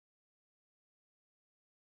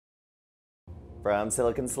From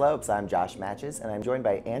Silicon Slopes, I'm Josh Matches, and I'm joined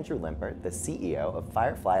by Andrew Limpert, the CEO of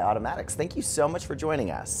Firefly Automatix. Thank you so much for joining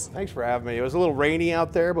us. Thanks for having me. It was a little rainy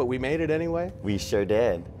out there, but we made it anyway. We sure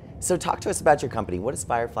did. So talk to us about your company. What does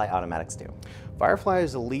Firefly Automatix do? Firefly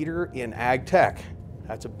is a leader in ag tech.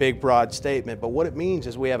 That's a big, broad statement, but what it means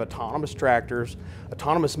is we have autonomous tractors,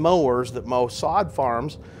 autonomous mowers that mow sod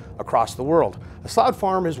farms across the world. A sod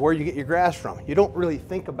farm is where you get your grass from. You don't really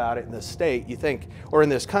think about it in this state. You think, or in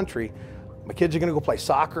this country, my kids are going to go play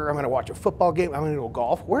soccer, I'm going to watch a football game, I'm going to go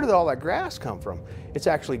golf. Where did all that grass come from? It's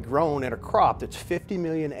actually grown in a crop that's 50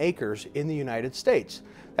 million acres in the United States.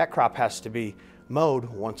 That crop has to be mowed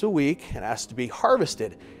once a week and has to be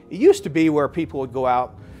harvested. It used to be where people would go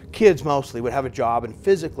out, kids mostly, would have a job and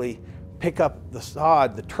physically pick up the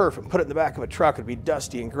sod, the turf, and put it in the back of a truck. It'd be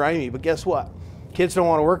dusty and grimy, but guess what? Kids don't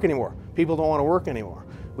want to work anymore. People don't want to work anymore.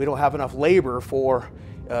 We don't have enough labor for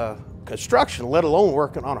construction, let alone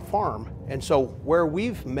working on a farm. And so where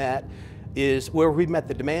we've met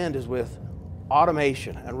the demand is with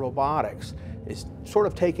automation and robotics, is sort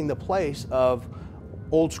of taking the place of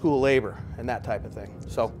old school labor and that type of thing.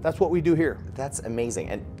 So that's what we do here. That's amazing.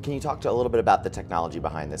 And can you talk a little bit about the technology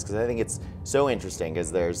behind this? Because I think it's so interesting,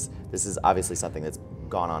 because this is obviously something that's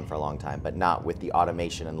gone on for a long time, but not with the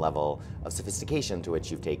automation and level of sophistication to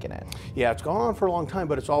which you've taken it. Yeah, it's gone on for a long time,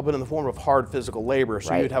 but it's all been in the form of hard physical labor.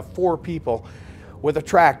 So right. You'd have 4 people with a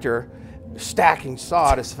tractor stacking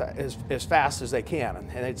sod as fast as they can,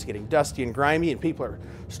 and it's getting dusty and grimy, and people are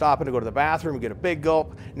stopping to go to the bathroom and get a big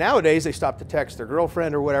gulp. Nowadays they stop to text their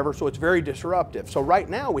girlfriend or whatever, so it's very disruptive. So right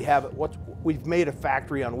now we've made a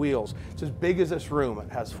factory on wheels. It's as big as this room.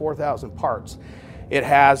 It has 4,000 parts. It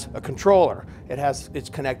has a controller. It's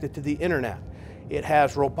connected to the internet. It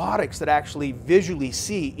has robotics that actually visually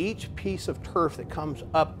see each piece of turf that comes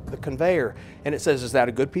up the conveyor, and it says, is that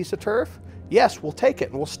a good piece of turf? Yes, we'll take it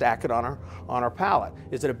and we'll stack it on our pallet.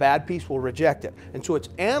 Is it a bad piece? We'll reject it. And so it's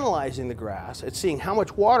analyzing the grass. It's seeing how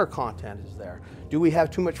much water content is there. Do we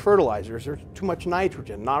have too much fertilizer? Is there too much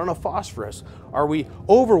nitrogen? Not enough phosphorus? Are we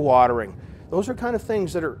overwatering? Those are kind of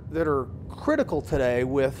things that are critical today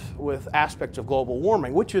with aspects of global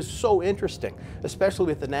warming, which is so interesting, especially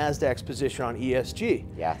with the Nasdaq's position on ESG.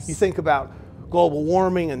 Yes. You think about global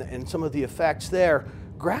warming and some of the effects there.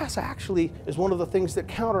 Grass actually is one of the things that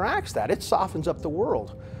counteracts that. It softens up the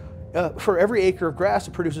world. For every acre of grass,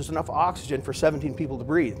 it produces enough oxygen for 17 people to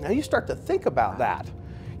breathe. Now you start to think about that.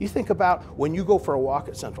 You think about when you go for a walk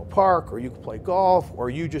at Central Park, or you play golf,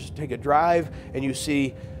 or you just take a drive and you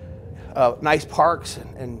see nice parks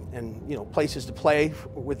and places to play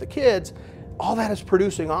with the kids. All that is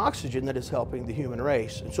producing oxygen that is helping the human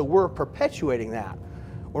race. And so we're perpetuating that.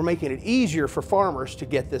 We're making it easier for farmers to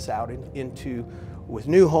get this out with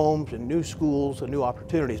new homes and new schools and new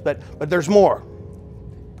opportunities. But there's more.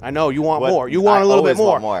 I know you want more. You want a little bit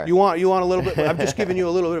more. You want a little bit. I'm just giving you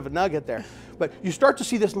a little bit of a nugget there. But you start to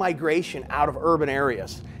see this migration out of urban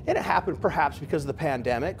areas. And it happened perhaps because of the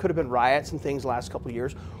pandemic. Could have been riots and things the last couple of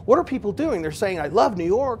years. What are people doing? They're saying, I love New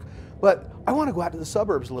York, but I want to go out to the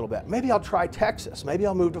suburbs a little bit. Maybe I'll try Texas. Maybe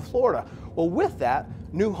I'll move to Florida. Well, with that,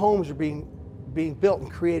 new homes are being built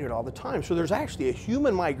and created all the time. So there's actually a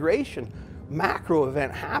human migration macro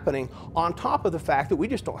event happening on top of the fact that we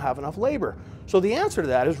just don't have enough labor. So the answer to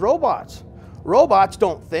that is robots. Robots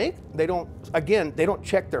don't think, they don't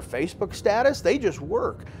check their Facebook status, they just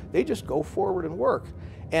work. They just go forward and work.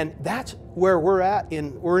 And that's where we're at.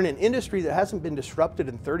 We're in an industry that hasn't been disrupted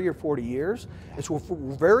in 30 or 40 years. And so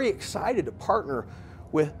we're very excited to partner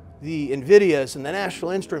with the NVIDIAs and the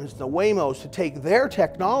National Instruments and the Waymos to take their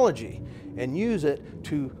technology and use it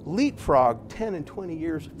to leapfrog 10 and 20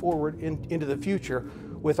 years forward into the future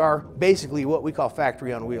with our basically what we call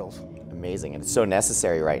factory on wheels. Amazing, and it's so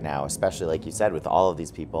necessary right now, especially like you said, with all of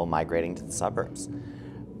these people migrating to the suburbs.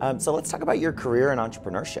 So let's talk about your career in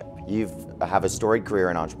entrepreneurship. You have a storied career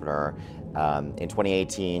in entrepreneur. In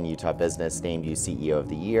 2018, Utah Business named you CEO of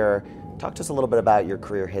the Year. Talk to us a little bit about your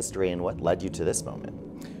career history and what led you to this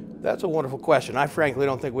moment. That's a wonderful question. I frankly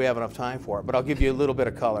don't think we have enough time for it, but I'll give you a little bit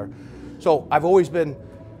of color. So I've always been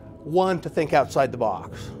one to think outside the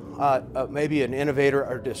box, maybe an innovator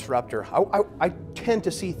or disruptor. I tend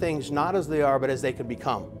to see things not as they are, but as they can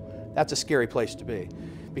become. That's a scary place to be,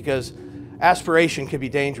 because aspiration can be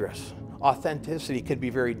dangerous. Authenticity can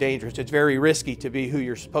be very dangerous. It's very risky to be who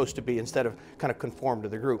you're supposed to be instead of kind of conform to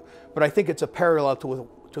the group. But I think it's a parallel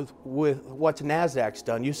with what Nasdaq's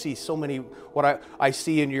done. You see so many, what I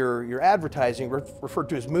see in your advertising referred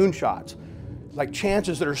to as moonshots. Like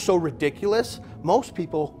chances that are so ridiculous, most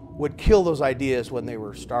people would kill those ideas when they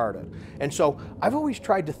were started. And so I've always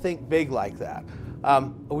tried to think big like that. I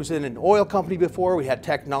was in an oil company before. We had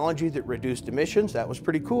technology that reduced emissions. That was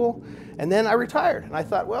pretty cool. And then I retired. And I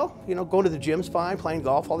thought, well, you know, going to the gym's fine, playing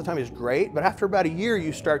golf all the time is great. But after about a year,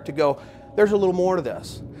 you start to go, there's a little more to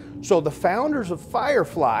this. So the founders of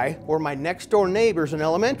Firefly were my next door neighbors in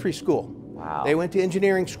elementary school. Wow. They went to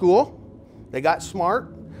engineering school. They got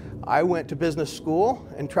smart. I went to business school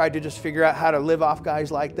and tried to just figure out how to live off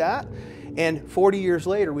guys like that. And 40 years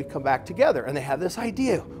later, we come back together and they have this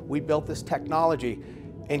idea. We built this technology,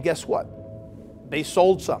 and guess what? They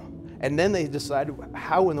sold some. And then they decided,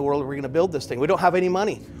 how in the world are we going to build this thing? We don't have any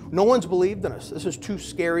money. No one's believed in us. This is too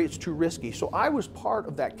scary, it's too risky. So I was part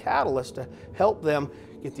of that catalyst to help them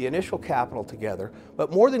get the initial capital together.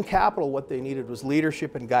 But more than capital, what they needed was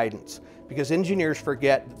leadership and guidance, because engineers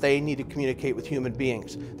forget that they need to communicate with human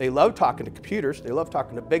beings. They love talking to computers, they love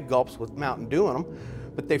talking to big gulps with Mountain Dew in them,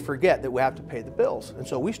 but they forget that we have to pay the bills. And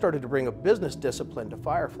so we started to bring a business discipline to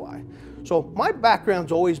Firefly. So my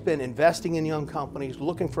background's always been investing in young companies,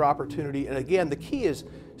 looking for opportunity, and again, the key is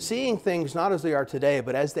seeing things not as they are today,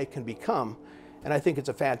 but as they can become. And I think it's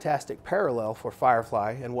a fantastic parallel for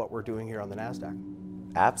Firefly and what we're doing here on the Nasdaq.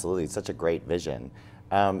 Absolutely, such a great vision.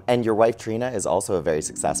 And your wife Trina is also a very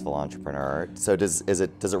successful entrepreneur. So does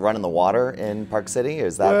it run in the water in Park City?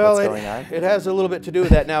 Is that what's going on? It has a little bit to do with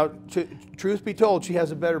that. Now, truth be told, she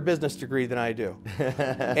has a better business degree than I do.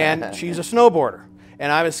 And she's a snowboarder,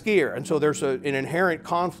 and I'm a skier. And so there's an inherent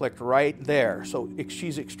conflict right there. So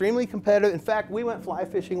she's extremely competitive. In fact, we went fly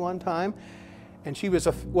fishing one time, and she was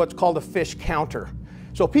what's called a fish counter.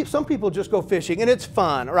 So some people just go fishing and it's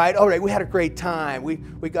fun, right? All right, we had a great time. We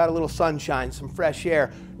got a little sunshine, some fresh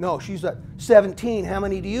air. No, she's at 17, how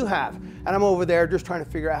many do you have? And I'm over there just trying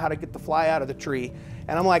to figure out how to get the fly out of the tree.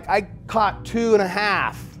 And I'm like, I caught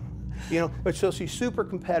 2.5, you know? But so she's super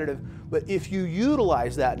competitive. But if you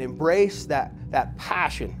utilize that and embrace that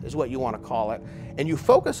passion is what you want to call it, and you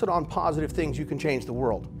focus it on positive things, you can change the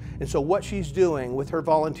world. And so what she's doing with her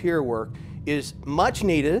volunteer work is much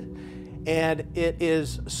needed. And it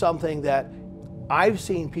is something that I've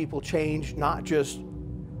seen people change, not just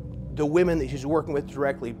the women that she's working with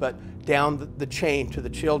directly, but down the chain to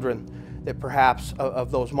the children that perhaps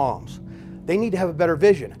of those moms. They need to have a better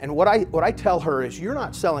vision. And what I tell her is, you're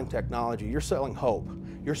not selling technology, you're selling hope.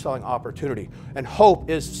 You're selling opportunity. And hope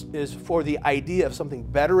is for the idea of something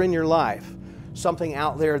better in your life, something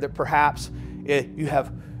out there that perhaps you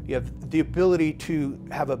have the ability to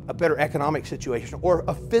have a better economic situation, or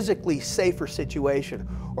a physically safer situation,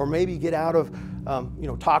 or maybe get out of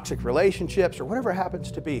toxic relationships, or whatever it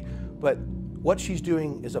happens to be. But what she's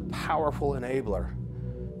doing is a powerful enabler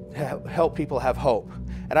to help people have hope.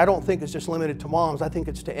 And I don't think it's just limited to moms. I think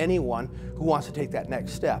it's to anyone who wants to take that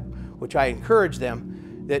next step, which I encourage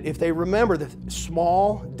them that if they remember the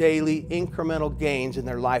small, daily, incremental gains in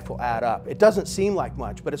their life will add up. It doesn't seem like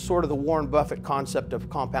much, but it's sort of the Warren Buffett concept of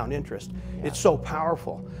compound interest. Yeah. It's so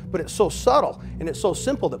powerful, but it's so subtle, and it's so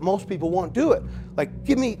simple that most people won't do it. Like,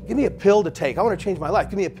 give me a pill to take. I want to change my life.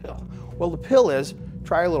 Give me a pill. Well, the pill is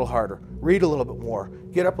try a little harder, read a little bit more,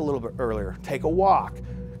 get up a little bit earlier, take a walk,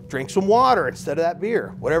 drink some water instead of that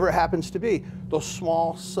beer, whatever it happens to be. Those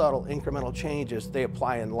small, subtle, incremental changes, they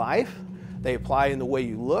apply in life, they apply in the way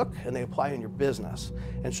you look, and they apply in your business.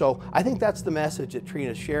 And so I think that's the message that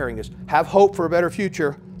Trina's sharing is, have hope for a better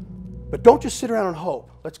future, but don't just sit around and hope.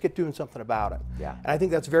 Let's get doing something about it. Yeah. And I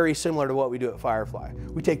think that's very similar to what we do at Firefly.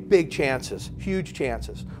 We take big chances, huge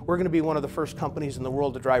chances. We're going to be one of the first companies in the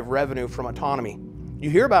world to drive revenue from autonomy. You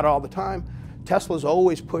hear about it all the time. Tesla's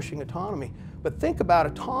always pushing autonomy. But think about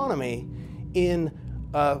autonomy in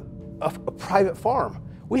a private farm.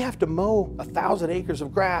 We have to mow 1,000 acres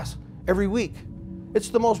of grass every week. It's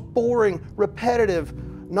the most boring, repetitive,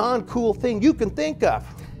 non-cool thing you can think of.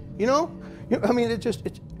 You know? I mean, it's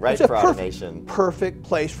a perfect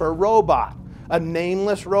place for a robot, a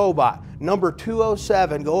nameless robot. Number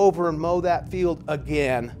 207, go over and mow that field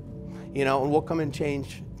again, you know, and we'll come and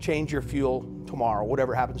change your fuel tomorrow,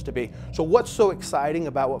 whatever it happens to be. So what's so exciting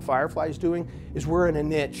about what Firefly is doing is we're in a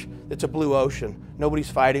niche that's a blue ocean. Nobody's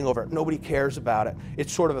fighting over it. Nobody cares about it.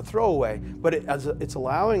 It's sort of a throwaway, but it's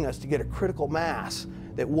allowing us to get a critical mass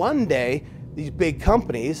that one day these big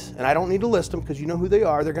companies, and I don't need to list them because you know who they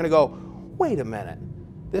are, they're going to go, wait a minute.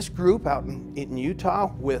 This group out in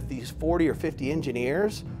Utah with these 40 or 50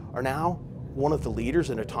 engineers are now one of the leaders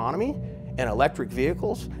in autonomy and electric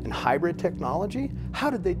vehicles and hybrid technology. How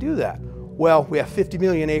did they do that? Well, we have 50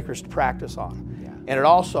 million acres to practice on. Yeah. And it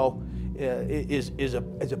also is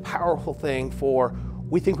a powerful thing for,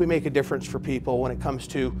 we think we make a difference for people when it comes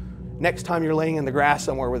to next time you're laying in the grass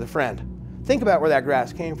somewhere with a friend. Think about where that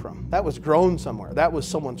grass came from. That was grown somewhere. That was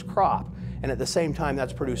someone's crop. and at the same time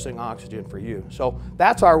that's producing oxygen for you. So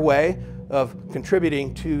that's our way of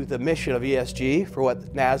contributing to the mission of ESG, for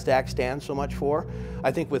what Nasdaq stands so much for.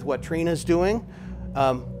 I think with what Trina's doing,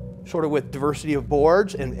 sort of with diversity of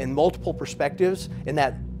boards and multiple perspectives, and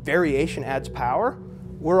that variation adds power,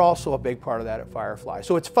 we're also a big part of that at Firefly.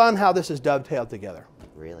 So it's fun how this is dovetailed together.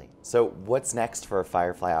 Really? So what's next for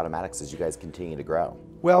Firefly Automatix as you guys continue to grow?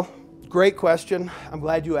 Well, great question. I'm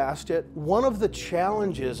glad you asked it. One of the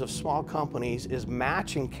challenges of small companies is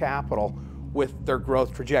matching capital with their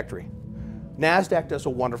growth trajectory. Nasdaq does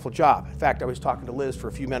a wonderful job. In fact, I was talking to Liz for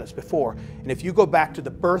a few minutes before, and if you go back to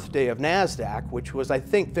the birthday of Nasdaq, which was, I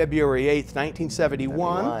think, February 8th,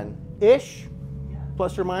 1971-ish,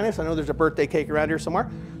 plus or minus. I know there's a birthday cake around here somewhere.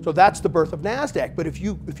 So that's the birth of Nasdaq. But if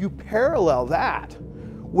you parallel that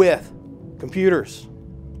with computers,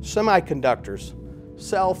 semiconductors,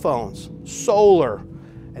 cell phones, solar,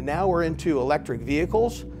 and now we're into electric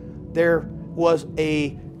vehicles, there was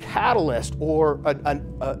a catalyst or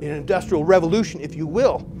an industrial revolution, if you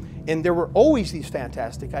will. And there were always these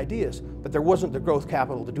fantastic ideas, but there wasn't the growth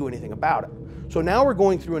capital to do anything about it. So now we're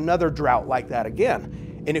going through another drought like that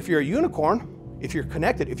again. And if you're a unicorn, if you're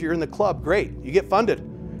connected, if you're in the club, great, you get funded.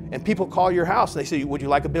 And people call your house and they say, would you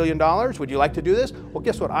like $1 billion? Would you like to do this? Well,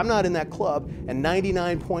 guess what? I'm not in that club, and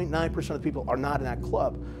 99.9% of the people are not in that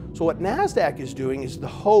club. So what Nasdaq is doing is the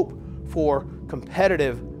hope for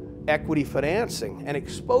competitive equity financing and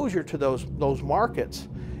exposure to those markets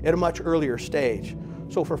at a much earlier stage.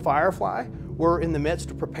 So for Firefly, we're in the midst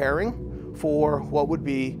of preparing for what would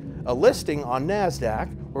be a listing on Nasdaq,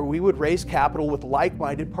 where we would raise capital with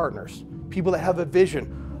like-minded partners, people that have a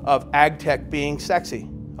vision of ag tech being sexy,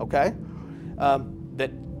 okay?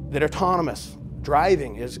 That autonomous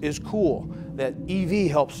driving is cool, that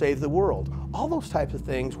EV helps save the world. All those types of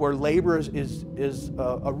things where labor is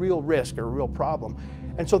a real risk or a real problem.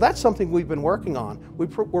 And so that's something we've been working on.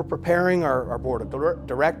 We're preparing our board of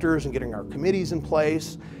directors and getting our committees in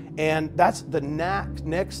place. And that's the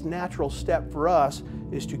next natural step for us,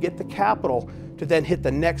 is to get the capital to then hit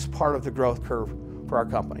the next part of the growth curve for our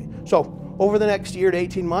company. So over the next year to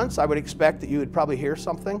 18 months, I would expect that you would probably hear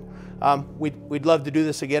something. We'd love to do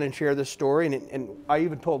this again and share this story. And I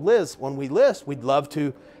even told Liz, when we list, we'd love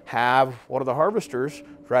to have one of the harvesters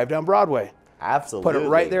drive down Broadway. Absolutely. Put it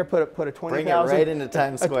right there, put a 20,000. Bring it right into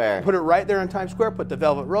Times Square. Put it right there in Times Square, put the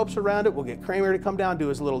velvet ropes around it. We'll get Kramer to come down, do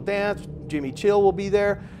his little dance. Jimmy Chill will be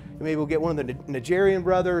there. Maybe we'll get one of the Nigerian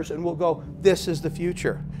brothers, and we'll go, this is the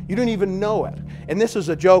future. You don't even know it. And this is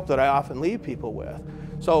a joke that I often leave people with.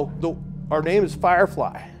 So our name is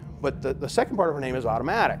Firefly, but the second part of our name is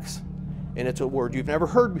Automatix. And it's a word you've never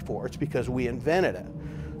heard before. It's because we invented it.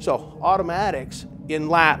 So Automatix, in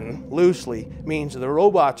Latin, loosely, means the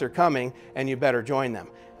robots are coming and you better join them.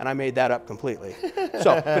 And I made that up completely.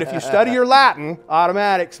 But if you study your Latin,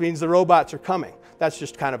 Automatix means the robots are coming. That's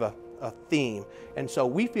just kind of a theme. And so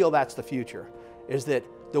we feel that's the future, is that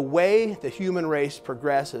the way the human race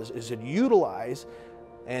progresses is to utilize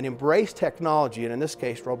and embrace technology, and in this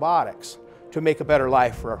case, robotics, to make a better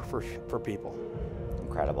life for people.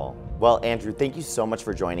 Incredible. Well, Andrew, thank you so much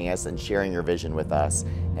for joining us and sharing your vision with us.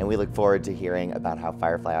 And we look forward to hearing about how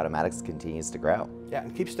Firefly Automatix continues to grow. Yeah,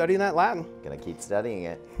 and keep studying that Latin. Gonna keep studying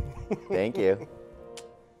it. Thank you.